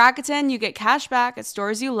 With Rakuten, you get cash back at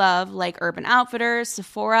stores you love like Urban Outfitters,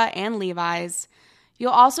 Sephora, and Levi's.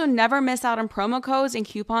 You'll also never miss out on promo codes and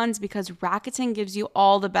coupons because Rakuten gives you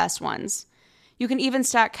all the best ones. You can even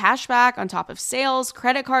stack cash back on top of sales,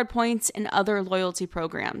 credit card points, and other loyalty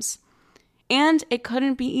programs. And it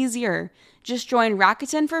couldn't be easier. Just join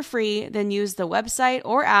Rakuten for free, then use the website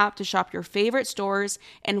or app to shop your favorite stores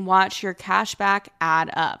and watch your cashback add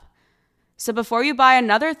up. So before you buy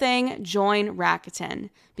another thing, join Rakuten,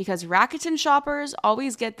 because Rakuten shoppers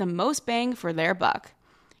always get the most bang for their buck.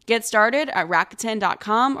 Get started at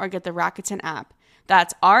Rakuten.com or get the Rakuten app.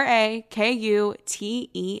 That's Rakuten.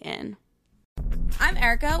 I'm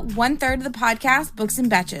Erica, 1/3 of the podcast Books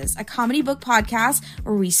and Betches, a comedy book podcast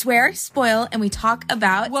where we swear, spoil, and we talk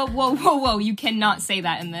about... Whoa. You cannot say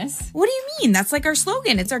that in this. What do you mean? That's like our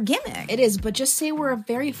slogan. It's our gimmick. It is, but just say we're a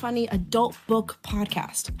very funny adult book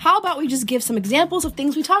podcast. How about we just give some examples of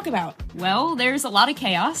things we talk about? Well, there's a lot of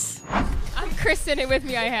chaos. I'm Kristen, and with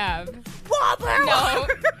me I have... No.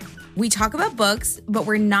 We talk about books, but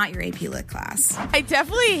we're not your AP Lit class. I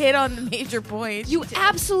definitely hit on the major points. You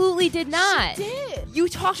absolutely did not. She did. You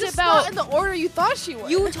talked Just about... not in the order you thought she would.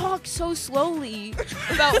 You talked so slowly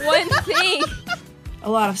about one thing. A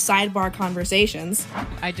lot of sidebar conversations.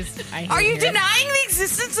 I Are you denying the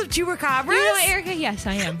existence of chupacabras? You know, Erica, yes,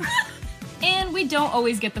 I am. And we don't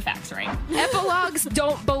always get the facts right. Epilogues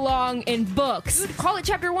don't belong in books. Call it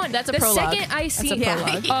chapter 1. That's a the prologue. Second I see... That's a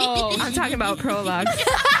prologue. Oh, I'm talking about prologue.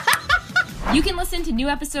 You can listen to new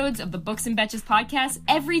episodes of the Books and Betches podcast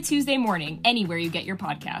every Tuesday morning, anywhere you get your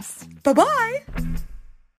podcasts. Bye-bye.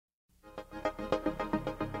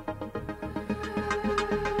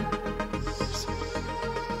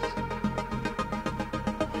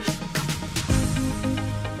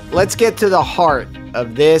 Let's get to the heart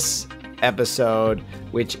of this episode,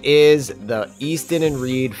 which is the Easton and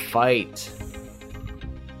Reed fight.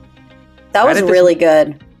 That was really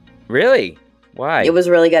good. Really? Why? It was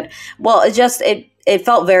really good. Well, it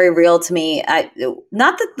felt very real to me.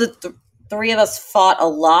 Not that the three of us fought a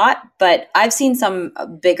lot, but I've seen some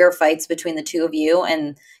bigger fights between the two of you,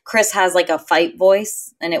 and Chris has like a fight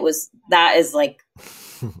voice, and that is like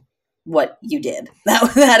what you did.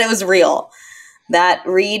 That it was real. That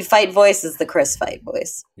Reed fight voice is the Chris fight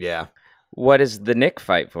voice. Yeah. What is the Nick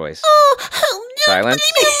fight voice? Oh, Silence?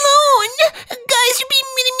 leave me alone. Guys, you're being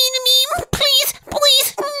mean to me.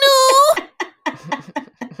 Please, no.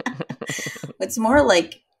 It's more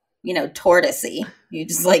like, tortoisey. You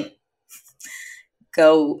just like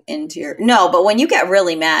go into your... No, but when you get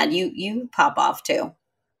really mad, you pop off too.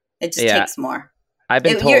 It just takes more. I've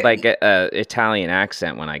been told I get an Italian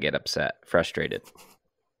accent when I get upset, frustrated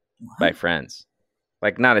by friends.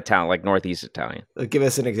 Like not Italian, like Northeast Italian. Give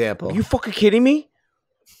us an example. Are you fucking kidding me?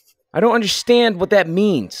 I don't understand what that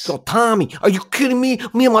means. So, Tommy, are you kidding me?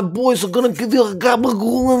 Me and my boys are going to give you a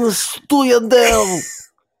gabagool and a studio.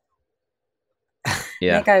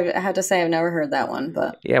 Yeah. Nick, I had to say I've never heard that one,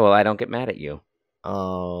 but... Yeah, well, I don't get mad at you.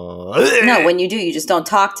 No, when you do, you just don't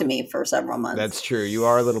talk to me for several months. That's true. You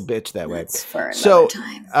are a little bitch that way. That's for another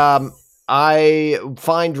time. I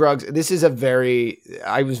find drugs... I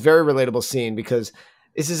was very relatable scene because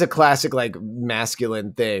this is a classic, like,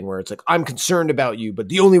 masculine thing where it's like, I'm concerned about you, but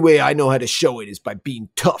the only way I know how to show it is by being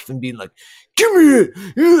tough and being like, give me it!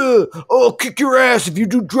 Yeah! I'll kick your ass if you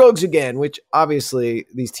do drugs again, which obviously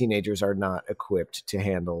these teenagers are not equipped to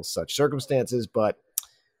handle such circumstances, but,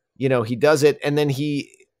 he does it, and then he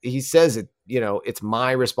says it, it's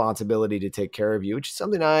my responsibility to take care of you, which is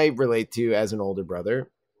something I relate to as an older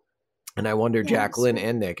brother. And I wonder, Jacqueline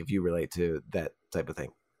and Nick, if you relate to that type of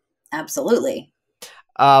thing. Absolutely.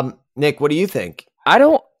 Nick, what do you think?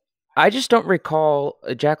 I just don't recall.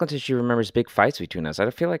 Jacqueline says she remembers big fights between us. I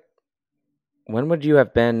don't feel like, when would you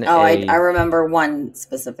have been? I remember one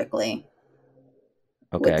specifically.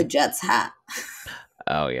 Okay. With the Jets hat.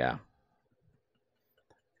 Oh, yeah.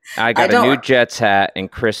 I got a new Jets hat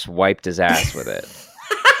and Chris wiped his ass with it.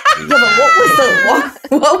 Yeah,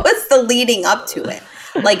 but what was the leading up to it?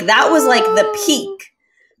 Like that was like the peak.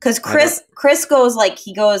 Because Chris goes like,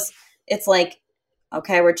 it's like,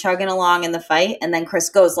 okay, we're chugging along in the fight, and then Chris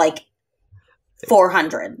goes like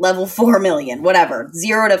 400, level 4 million, whatever,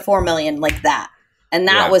 0 to 4 million, like that. And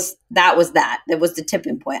that was that. It was the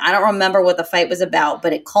tipping point. I don't remember what the fight was about,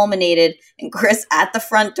 but it culminated in Chris at the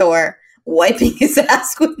front door wiping his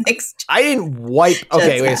ass with Nick's. I didn't wipe.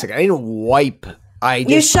 Okay, wait a second. I didn't wipe.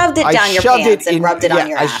 You shoved it down your pants and rubbed it on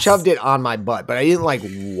your ass. I shoved it on my butt, but I didn't like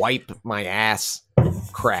wipe my ass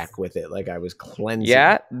crack with it like I was cleansing.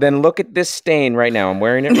 Yeah? Then look at this stain right now. I'm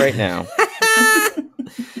wearing it right now.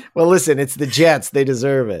 Well, listen, it's the Jets. They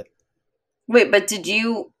deserve it. Wait, but do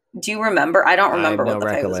you remember? I don't remember what the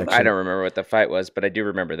fight was about. I don't remember what the fight was, but I do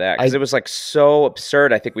remember that because it was like so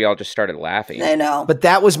absurd. I think we all just started laughing. I know. But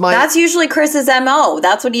that's usually Chris's MO.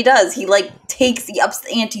 That's what he does. He like he ups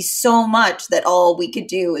the ante so much that all we could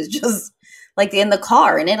do is just like in the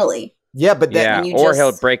car in Italy. Yeah, but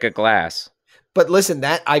he'll break a glass. But listen,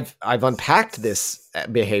 that I've unpacked this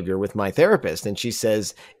behavior with my therapist, and she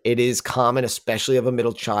says it is common, especially of a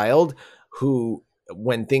middle child who,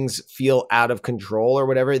 when things feel out of control or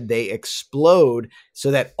whatever, they explode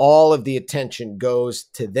so that all of the attention goes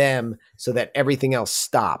to them so that everything else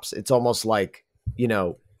stops. It's almost like,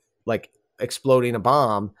 like exploding a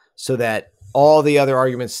bomb so that all the other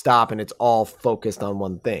arguments stop and it's all focused on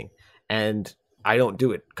one thing. And I don't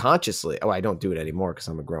do it consciously. Oh, I don't do it anymore because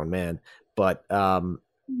I'm a grown man. But, well,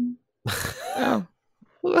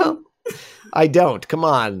 I don't. Come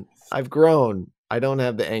on. I've grown. I don't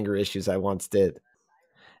have the anger issues I once did.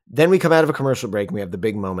 Then we come out of a commercial break and we have the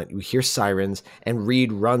big moment. We hear sirens and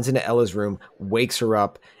Reed runs into Ella's room, wakes her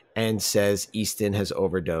up and says Easton has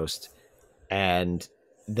overdosed. And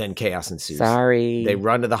then chaos ensues. Sorry. They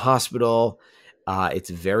run to the hospital. It's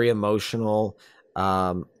very emotional.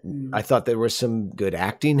 I thought there was some good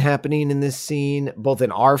acting happening in this scene, both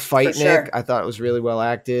in our fight, Nick. I thought it was really well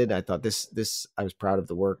acted. I thought I was proud of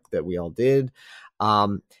the work that we all did.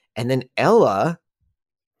 And then Ella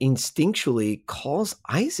instinctually calls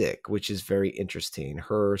Isaac, which is very interesting.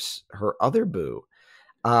 Her other boo,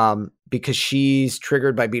 because she's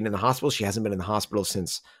triggered by being in the hospital. She hasn't been in the hospital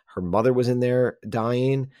since her mother was in there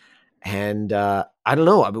dying. And I don't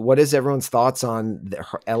know. What is everyone's thoughts on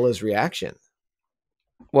Ella's reaction?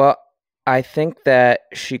 Well, I think that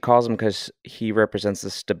she calls him because he represents the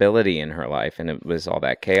stability in her life, and it was all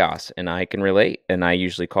that chaos. And I can relate. And I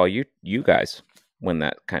usually call you guys when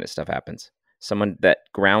that kind of stuff happens. someone that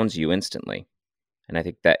grounds you instantly. And I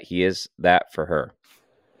think that he is that for her.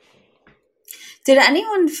 Did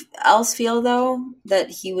anyone else feel though that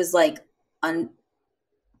he was like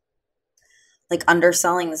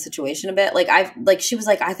underselling the situation a bit? She was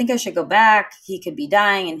like, I think I should go back. He could be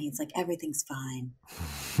dying, and he's like, everything's fine.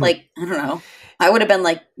 Like, I don't know. I would have been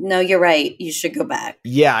like, no, you're right. You should go back.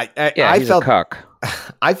 Yeah, I felt a cuck.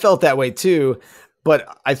 I felt that way too,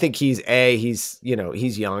 but I think he's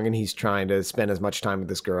young and he's trying to spend as much time with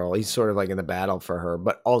this girl. He's sort of like in the battle for her,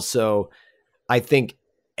 but also I think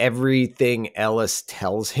everything Ellis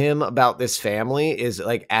tells him about this family is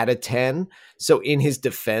like out of 10. So in his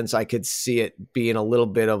defense, I could see it being a little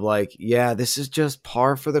bit of like, yeah, this is just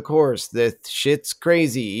par for the course. The shit's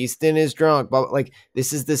crazy. Easton is drunk. But like,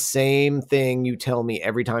 this is the same thing you tell me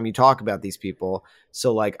every time you talk about these people.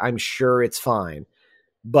 So like, I'm sure it's fine,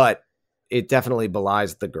 but it definitely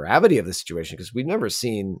belies the gravity of the situation because we don't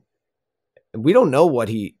know what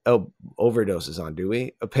he overdoses on, do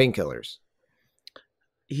we? Painkillers.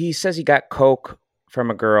 He says he got coke from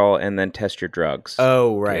a girl and then test your drugs.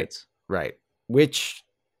 Oh, right. Kids. Right. Which,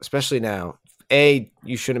 especially now, A,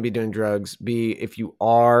 you shouldn't be doing drugs. B, if you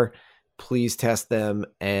are, please test them.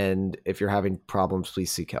 And if you're having problems, please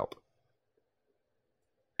seek help.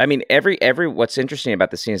 I mean, what's interesting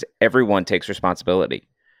about the scene is everyone takes responsibility.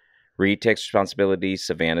 Reed takes responsibility.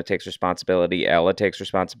 Savannah takes responsibility. Ella takes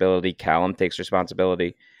responsibility. Callum takes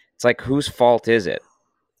responsibility. It's like, whose fault is it?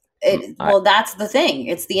 Well, that's the thing.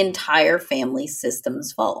 It's the entire family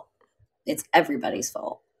system's fault. It's everybody's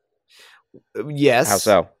fault. Yes. How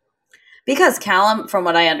so? Because Callum, from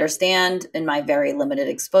what I understand in my very limited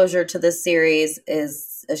exposure to this series,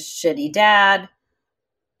 is a shitty dad.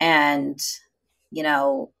 And,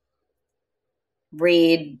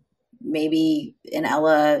 Reed maybe and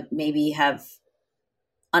Ella maybe have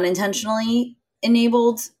unintentionally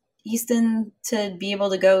enabled Easton to be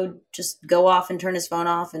able to go off and turn his phone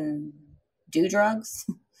off and do drugs.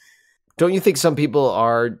 Don't you think some people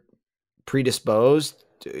are predisposed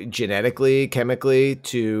genetically, chemically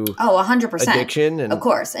to 100% addiction? Of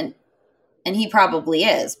course. And he probably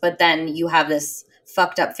is. But then you have this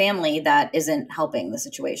fucked up family that isn't helping the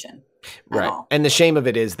situation at all. And the shame of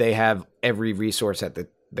it is they have every resource at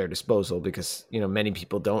their disposal because, many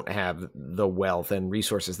people don't have the wealth and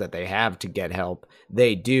resources that they have to get help.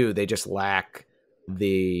 They do. They just lack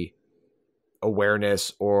the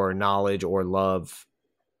awareness or knowledge or love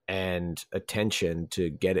and attention to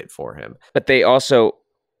get it for him. But they also,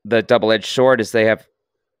 the double-edged sword is they have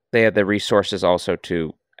the resources also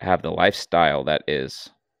to have the lifestyle that is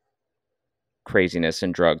craziness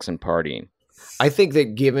and drugs and partying. I think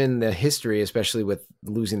that given the history, especially with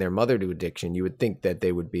losing their mother to addiction, you would think that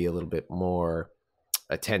they would be a little bit more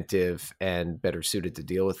attentive and better suited to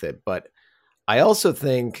deal with it. But I also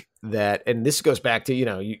think that, and this goes back to,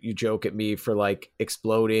 you joke at me for like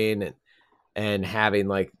exploding and having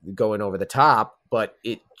like going over the top, but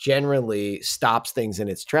it generally stops things in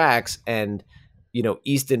its tracks. And,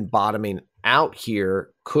 Easton bottoming out here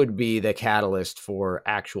could be the catalyst for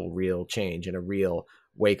actual real change and a real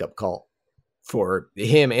wake up call for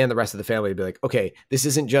him and the rest of the family to be like, okay, this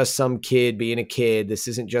isn't just some kid being a kid. This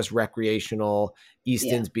isn't just recreational.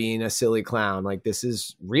 Easton's being a silly clown. Like, this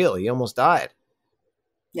is real. He almost died.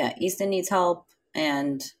 Yeah, Easton needs help,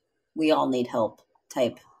 and we all need help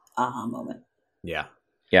type aha moment. Yeah.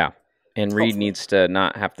 Yeah. And Reed needs to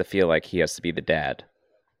not have to feel like he has to be the dad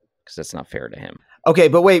because that's not fair to him. Okay,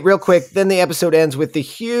 but wait, real quick. Then the episode ends with the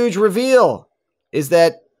huge reveal is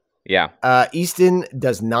that Easton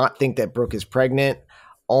does not think that Brooke is pregnant.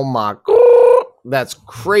 Oh my God. That's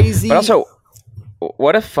crazy. But also,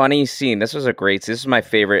 what a funny scene. This is my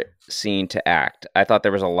favorite scene to act. I thought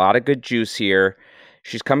there was a lot of good juice here.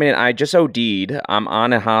 She's coming in. I just OD'd. I'm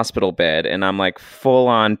on a hospital bed and I'm like full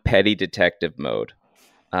on petty detective mode.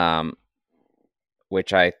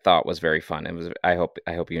 Which I thought was very fun. I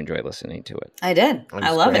hope you enjoy listening to it. I did.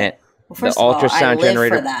 I love it. Well, first of all, I live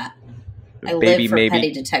for that. I live for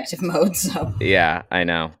petty detective mode. So yeah, I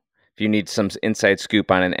know. If you need some inside scoop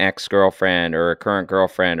on an ex-girlfriend or a current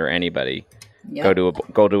girlfriend or anybody, go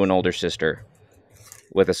to an older sister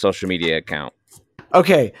with a social media account.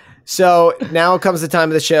 Okay, so now comes the time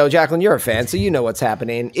of the show. Jacqueline, you're a fan, so you know what's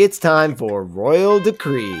happening. It's time for Royal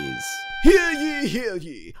Decrees. Hear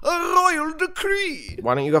ye, a royal decree.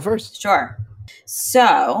 Why don't you go first? Sure.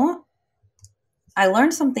 So, I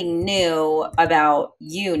learned something new about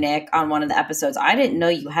you, Nick, on one of the episodes. I didn't know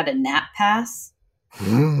you had a nap pass.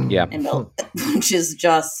 Yeah. Which is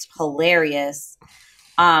just hilarious.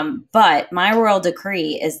 But my royal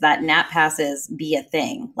decree is that nap passes be a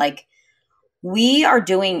thing. Like, we are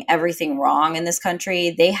doing everything wrong in this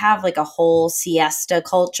country. They have like a whole siesta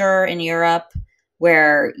culture in Europe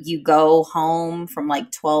where you go home from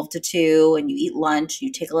like 12 to 2 and you eat lunch,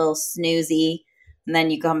 you take a little snoozy, and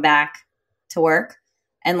then you come back to work.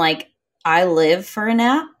 And like, I live for a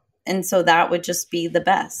nap. And so that would just be the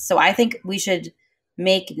best. So I think we should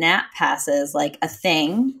make nap passes like a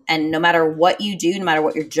thing. And no matter what you do, no matter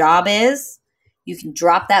what your job is, you can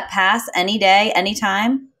drop that pass any day,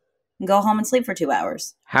 anytime, and go home and sleep for 2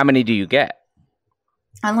 hours. How many do you get?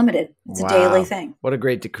 Unlimited. It's Wow. a daily thing. What a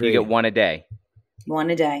great decree. You get one a day.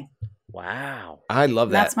 One a day. Wow. I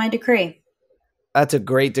love that. That's my decree. That's a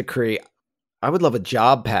great decree. I would love a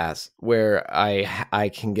job pass where I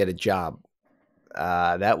can get a job.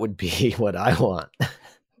 That would be what I want.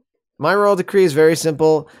 My royal decree is very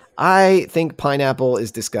simple. I think pineapple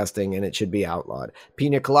is disgusting and it should be outlawed.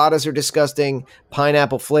 Pina coladas are disgusting.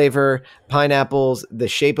 Pineapple flavor, pineapples, the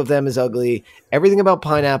shape of them is ugly. Everything about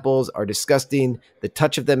pineapples are disgusting. The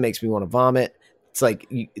touch of them makes me want to vomit. It's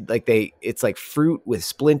it's like fruit with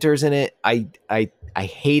splinters in it. I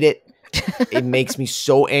hate it. It makes me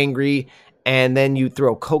so angry. And then you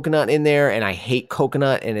throw coconut in there, and I hate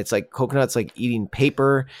coconut. And it's like coconut's like eating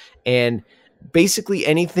paper. And basically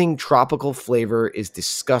anything tropical flavor is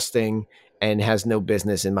disgusting and has no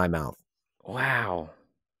business in my mouth. Wow.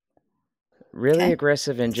 Really Okay.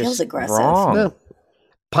 aggressive and Feels just aggressive. wrong. No.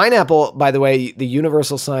 Pineapple, by the way, the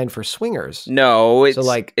universal sign for swingers. No, it's So,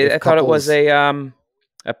 like, I if thought it was couples-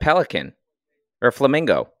 a pelican or a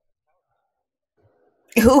flamingo.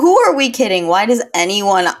 Who are we kidding? Why does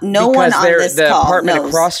anyone, no Because one on they're this the call apartment knows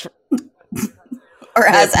across or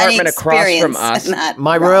has any apartment across from experience us- in that?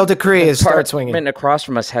 My royal decree is start swinging. apartment across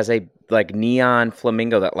from us has a like neon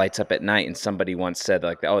flamingo that lights up at night, and somebody once said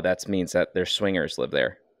like, "Oh, that means that their swingers live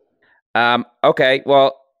there." Okay,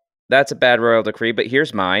 well, that's a bad royal decree, but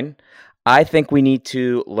here's mine. I think we need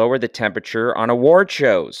to lower the temperature on award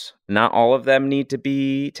shows. Not all of them need to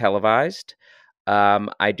be televised.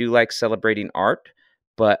 I do like celebrating art,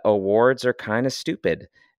 but awards are kind of stupid,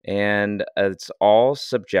 and it's all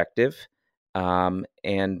subjective.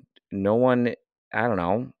 And no one, I don't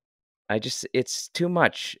know. It's too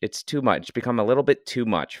much. It's too much. It's become a little bit too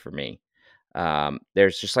much for me.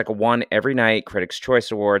 There's just like a one every night. Critics'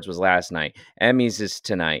 Choice Awards was last night. Emmys is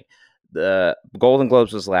tonight. The Golden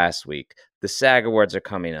Globes was last week. The SAG Awards are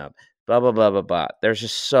coming up. Blah, blah, blah, blah, blah. There's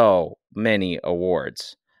just so many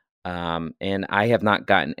awards. And I have not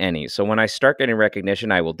gotten any. So when I start getting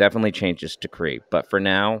recognition, I will definitely change this decree. But for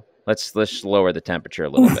now, let's lower the temperature a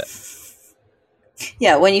little bit.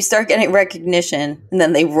 Yeah, when you start getting recognition and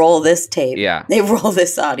then they roll this tape. Yeah. They roll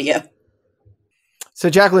this audio. So,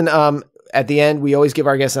 Jacqueline, at the end, we always give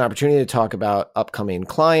our guests an opportunity to talk about upcoming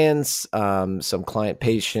clients, some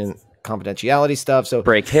client-patient confidentiality stuff. So,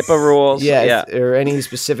 Break HIPAA rules. yeah, or any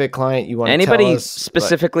specific client you want to Anybody tell us,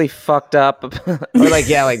 specifically fucked up? or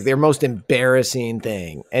like their most embarrassing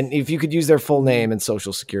thing. And if you could use their full name and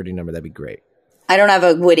social security number, that'd be great. I don't have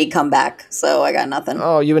a witty comeback, so I got nothing.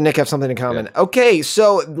 Oh, you and Nick have something in common. Yeah. Okay,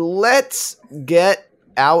 so let's get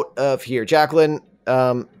out of here. Jacqueline,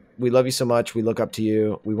 we love you so much. We look up to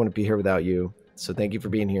you. We wouldn't be here without you. So thank you for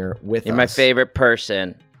being here with us. You're my favorite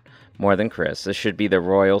person, more than Chris. This should be the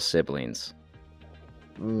royal siblings.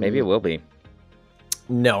 Maybe it will be.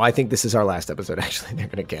 No, I think this is our last episode, actually. They're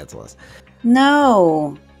going to cancel us.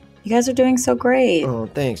 No. You guys are doing so great. Oh,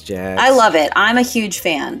 thanks, Jack. I love it. I'm a huge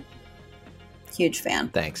fan. Huge fan.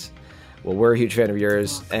 Thanks. Well, we're a huge fan of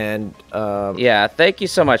yours. And yeah, thank you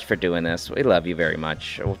so much for doing this. We love you very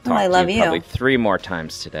much. We'll talk I to love you you. probably 3 more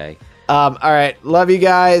times today. all right. Love you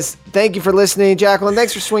guys. Thank you for listening. Jacqueline,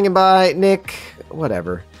 thanks for swinging by. Nick,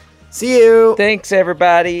 whatever. See you. Thanks,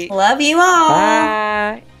 everybody. Love you all. Bye.